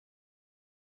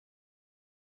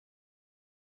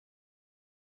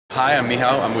Hi, I'm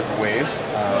Michał. I'm with Waze.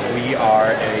 We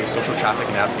are a social traffic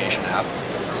navigation app.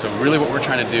 So really what we're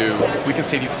trying to do, if we can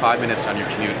save you 5 minutes on your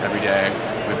commute every day,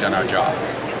 we've done our job.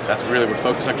 That's really, we're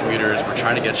focused on commuters. We're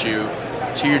trying to get you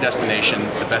to your destination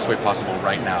the best way possible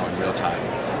right now in real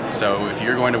time. So if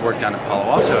you're going to work down in Palo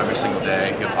Alto every single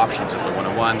day, you have options. There's the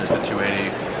 101, there's the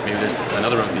 280, maybe there's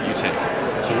another road that you take.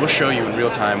 So we'll show you in real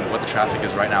time what the traffic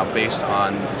is right now based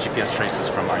on the GPS traces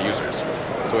from our users.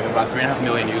 So we have about 3.5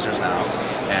 million users now,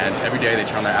 and every day they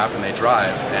turn on their app and they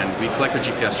drive, and we collect the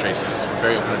GPS traces. We're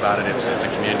very open about it. It's a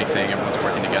community thing. Everyone's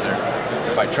working together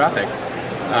to fight traffic.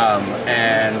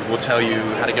 And we'll tell you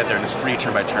how to get there, and it's free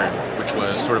turn by turn, which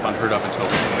was sort of unheard of until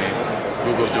recently.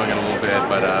 Google's doing it a little bit,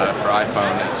 but for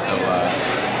iPhone, it's still a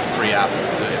free app.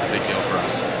 It's a big deal for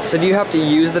us. So do you have to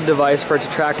use the device for it to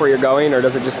track where you're going, or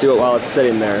does it just do it while it's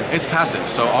sitting there? It's passive,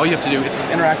 so all you have to do, it's as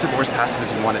interactive or as passive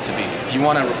as you want it to be. If you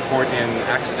want to report in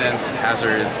accidents,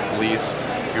 hazards, police,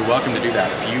 you're welcome to do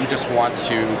that. If you just want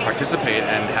to participate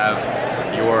and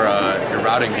have your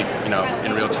routing be,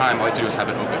 in real time, all you have to do is have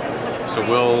it open. So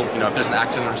we'll, if there's an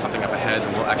accident or something up ahead,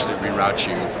 we'll actually reroute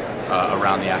you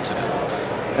around the accident.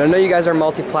 And I know you guys are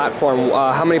multi-platform.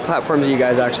 How many platforms are you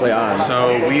guys actually on?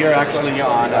 So we are actually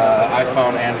on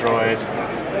iPhone, Android,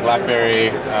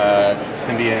 BlackBerry,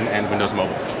 Symbian, and Windows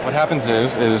Mobile. What happens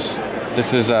is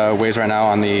this is Waze right now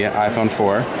on the iPhone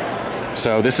 4.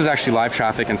 So this is actually live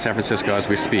traffic in San Francisco as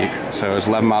we speak. So it's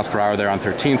 11 miles per hour there on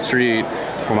 13th Street,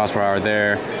 4 miles per hour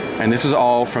there. And this is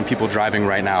all from people driving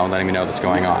right now, letting me know what's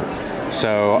going on.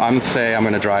 So I'm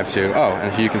going to drive to,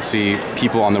 and here you can see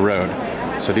people on the road.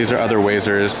 So these are other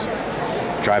Wazers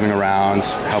driving around,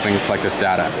 helping collect this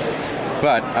data.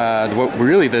 But what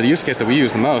really, the use case that we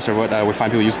use the most, or what we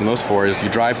find people use the most for, is you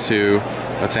drive to,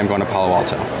 let's say I'm going to Palo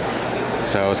Alto.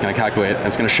 So it's going to calculate, and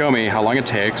it's going to show me how long it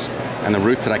takes and the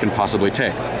routes that I can possibly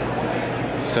take.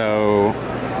 So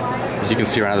as you can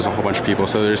see right now, there's a whole bunch of people.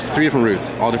 So there's 3 different routes,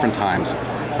 all different times.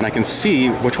 And I can see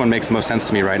which one makes the most sense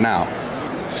to me right now.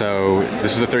 So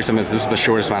this is the 37 minutes, this is the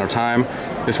shortest amount of time.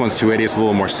 This one's 280, it's a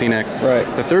little more scenic. Right.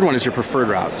 The third one is your preferred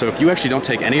route. So if you actually don't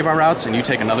take any of our routes and you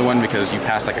take another one because you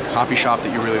passed like a coffee shop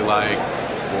that you really like,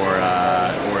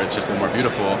 or it's just a little more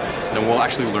beautiful, then we'll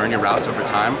actually learn your routes over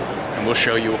time, and we'll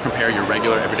show you, we'll compare your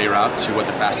regular everyday route to what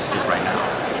the fastest is right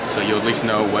now. So you'll at least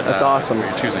know what That's awesome. What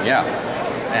you're choosing. Yeah.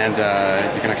 And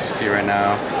you can actually see right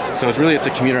now. So it's a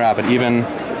commuter app, but even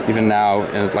now,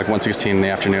 at like 1:16 in the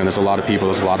afternoon, there's a lot of people,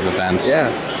 there's a lot of events. Yeah.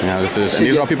 And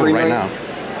these are all people right now.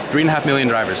 3.5 million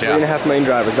drivers, yeah. 3.5 million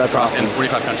drivers, that's awesome. In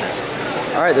 45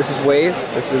 countries. All right, this is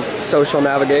Waze, this is social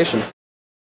navigation.